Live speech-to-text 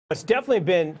It's definitely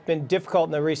been difficult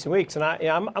in the recent weeks, and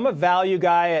I'm a value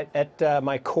guy at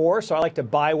my core, so I like to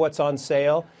buy what's on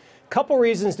sale. Couple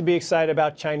reasons to be excited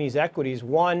about Chinese equities.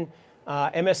 One,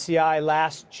 MSCI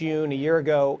last June, a year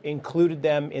ago, included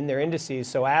them in their indices.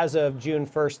 So as of June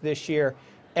 1st this year,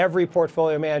 every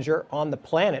portfolio manager on the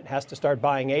planet has to start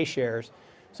buying A shares.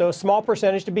 So a small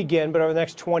percentage to begin, but over the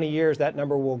next 20 years, that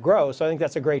number will grow. So I think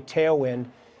that's a great tailwind.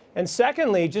 And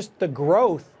secondly, just the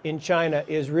growth in China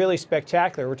is really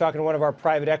spectacular. We're talking to one of our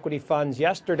private equity funds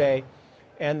yesterday,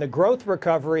 and the growth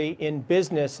recovery in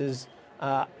business is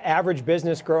average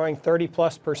business growing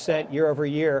 30+% year over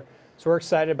year. So we're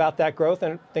excited about that growth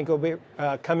and think it will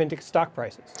come into stock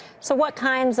prices. So what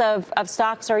kinds of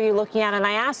stocks are you looking at? And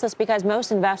I ask this because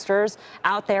most investors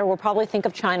out there will probably think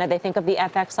of China. They think of the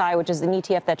FXI, which is an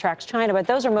ETF that tracks China, but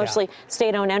those are mostly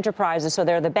state-owned enterprises. So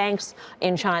they're the banks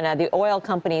in China, the oil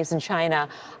companies in China,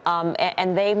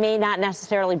 and they may not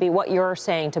necessarily be what you're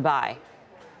saying to buy.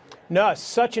 No, it's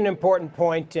such an important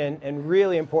point and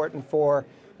really important for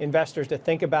investors to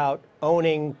think about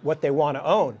owning what they want to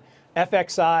own.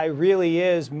 FXI really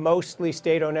is mostly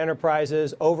state-owned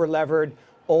enterprises, over-levered,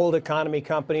 old economy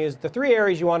companies. The three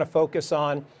areas you want to focus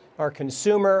on are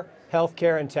consumer,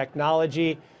 healthcare, and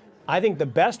technology. I think the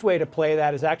best way to play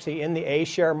that is actually in the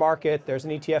A-share market. There's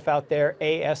an ETF out there,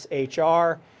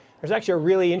 ASHR. There's actually a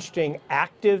really interesting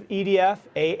active ETF,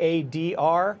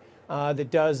 AADR,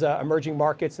 that does emerging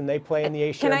markets, and they play in the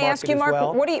A-share market as well. Can I ask you,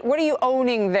 Mark, what are you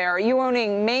owning there? Are you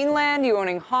owning mainland? Are you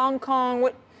owning Hong Kong?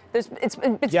 It's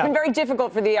been very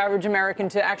difficult for the average American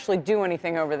to actually do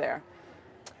anything over there.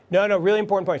 No, really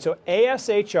important point. So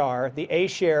ASHR, the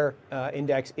A-share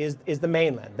index, is the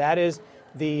mainland. That is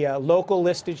the local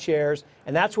listed shares,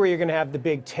 and that's where you're going to have the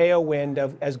big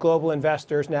tailwind as global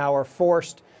investors now are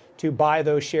forced to buy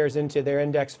those shares into their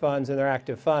index funds and their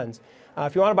active funds.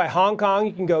 If you want to buy Hong Kong,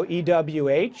 you can go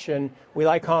EWH, and we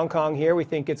like Hong Kong here. We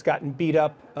think it's gotten beat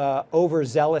up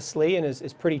overzealously and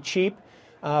is pretty cheap.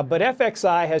 But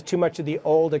FXI has too much of the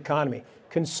old economy.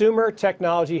 Consumer,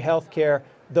 technology, healthcare,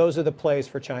 those are the plays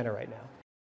for China right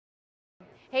now.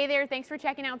 Hey there, thanks for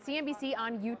checking out CNBC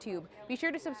on YouTube. Be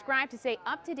sure to subscribe to stay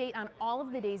up to date on all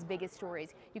of the day's biggest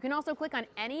stories. You can also click on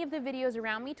any of the videos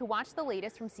around me to watch the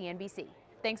latest from CNBC.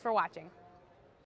 Thanks for watching.